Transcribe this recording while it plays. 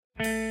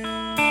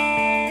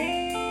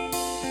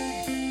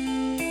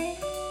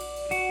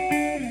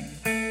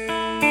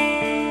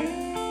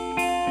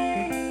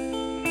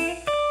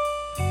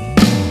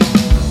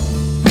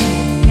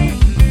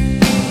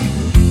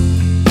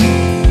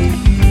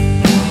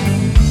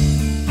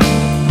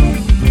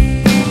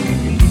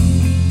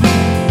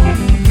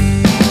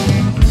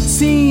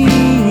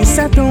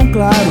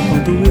claro,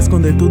 quanto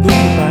esconder tudo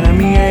que para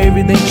mim é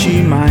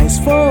evidente. Mas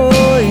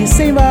foi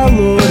sem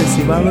valor,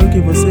 esse valor que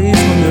você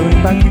escondeu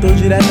impactou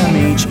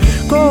diretamente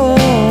com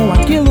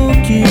aquilo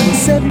que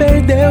você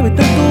perdeu. E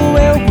tanto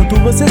eu quanto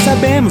você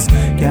sabemos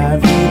que a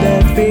vida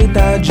é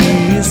feita de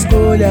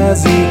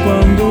escolhas, e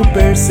quando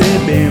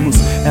percebemos,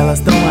 elas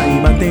estão aí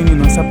batendo em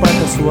nossa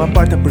porta, sua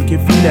porta, porque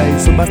filha,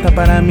 isso basta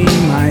para mim.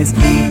 Mas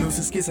não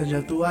se esqueça de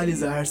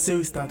atualizar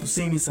seu status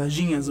sem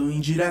mensaginhas ou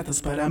indiretas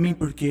para mim,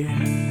 porque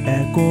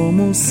é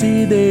como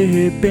se de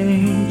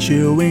repente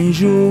eu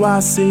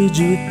enjoasse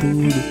de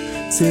tudo.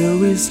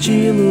 Seu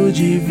estilo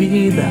de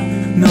vida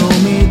não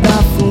me dá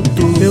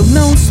futuro. Eu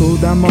não sou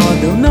da moda,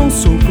 eu não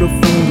sou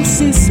profundo.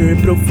 Se ser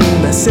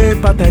profundo é ser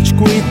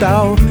patético e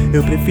tal,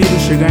 eu prefiro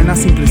chegar na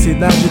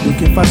simplicidade do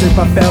que fazer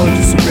papel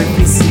de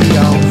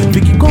superficial.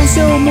 Fique com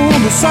seu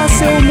mundo, só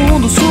seu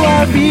mundo,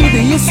 sua vida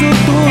e isso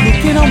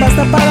tudo que não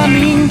basta para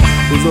mim.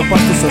 Os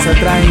opostos só se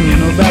atraem em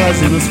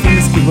novelas e nos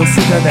filmes que você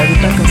já deve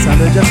estar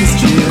cansada de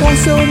assistir. Fique com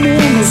seu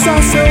mundo,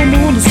 só seu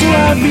mundo,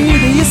 sua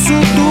vida e isso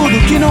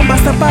tudo que não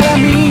basta para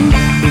mim.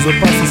 Os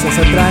opostos só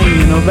se atraem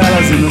em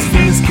novelas e nos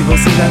filmes que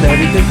você já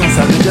deve ter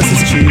cansado de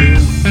assistir.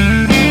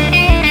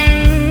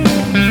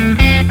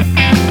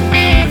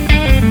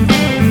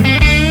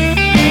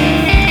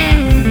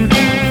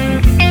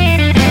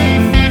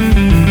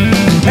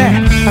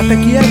 Até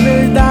que é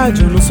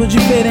verdade, eu não sou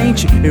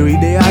diferente. Eu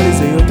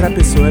idealizei outra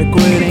pessoa, é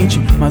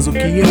coerente. Mas o que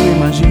eu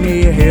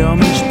imaginei é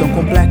realmente tão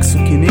complexo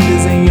que nem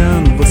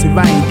desenhando você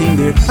vai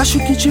entender. Acho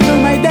que tive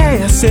uma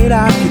ideia,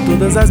 será que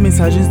todas as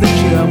mensagens de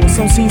te amo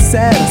são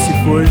sinceras? Se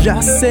for,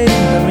 já sei,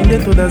 pra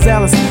vender todas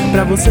elas.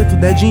 Pra você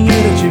tudo é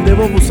dinheiro, eu te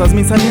devolvo suas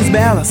mensagens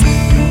belas. O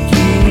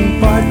que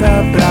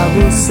importa pra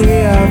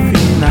você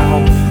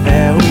afinal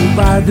é o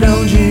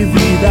padrão de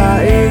vida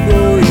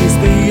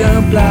egoísta e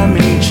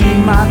amplamente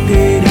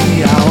material.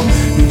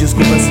 Me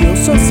desculpa se eu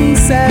sou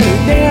sincero,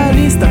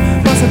 idealista,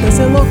 posso até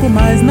ser louco,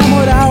 mas na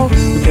moral,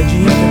 o que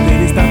adianta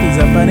ter status,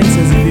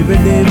 aparências e viver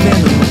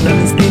devendo no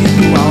plano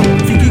espiritual?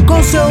 Fique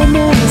com seu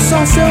mundo,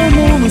 só seu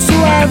mundo,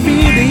 sua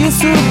vida e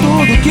isso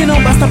tudo que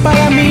não basta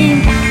para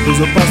mim. Os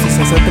opostos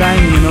só se atraem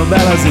em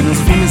novelas e nos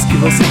filmes que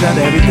você já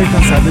deve ter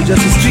cansado de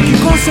assistir. Fique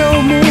com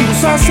seu mundo,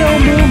 só seu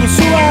mundo,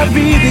 sua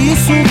vida e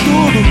isso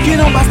tudo que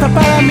não basta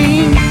para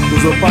mim.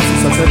 Os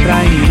opostos só se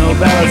atraem em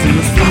novelas e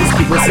nos filmes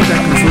que você já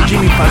cansou de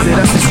me fazer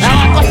assistir.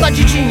 Ela gosta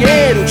de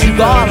dinheiro, de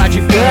dólar,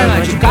 de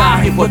grana, de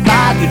carro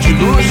importado, de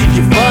luxo,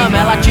 de fama.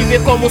 Ela te vê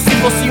como se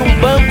fosse um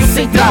banco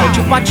central.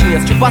 Tipo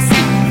patinhas, tipo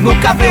assim,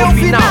 nunca vê o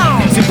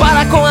final. Se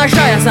para com as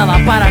joias, ela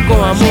para com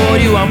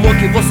amor. E o amor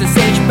que você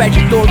sente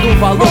perde todo o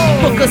valor.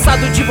 Tô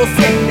cansado de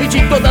você e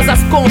de todas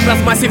as compras,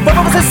 mas se for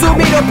pra você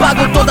sumir, eu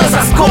pago todas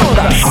as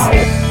contas.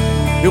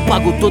 Eu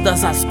pago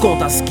todas as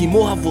contas, que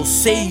morra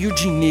você e o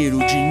dinheiro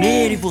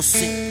e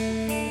você.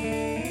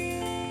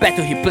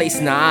 Beto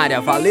Replace na área,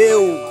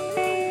 valeu!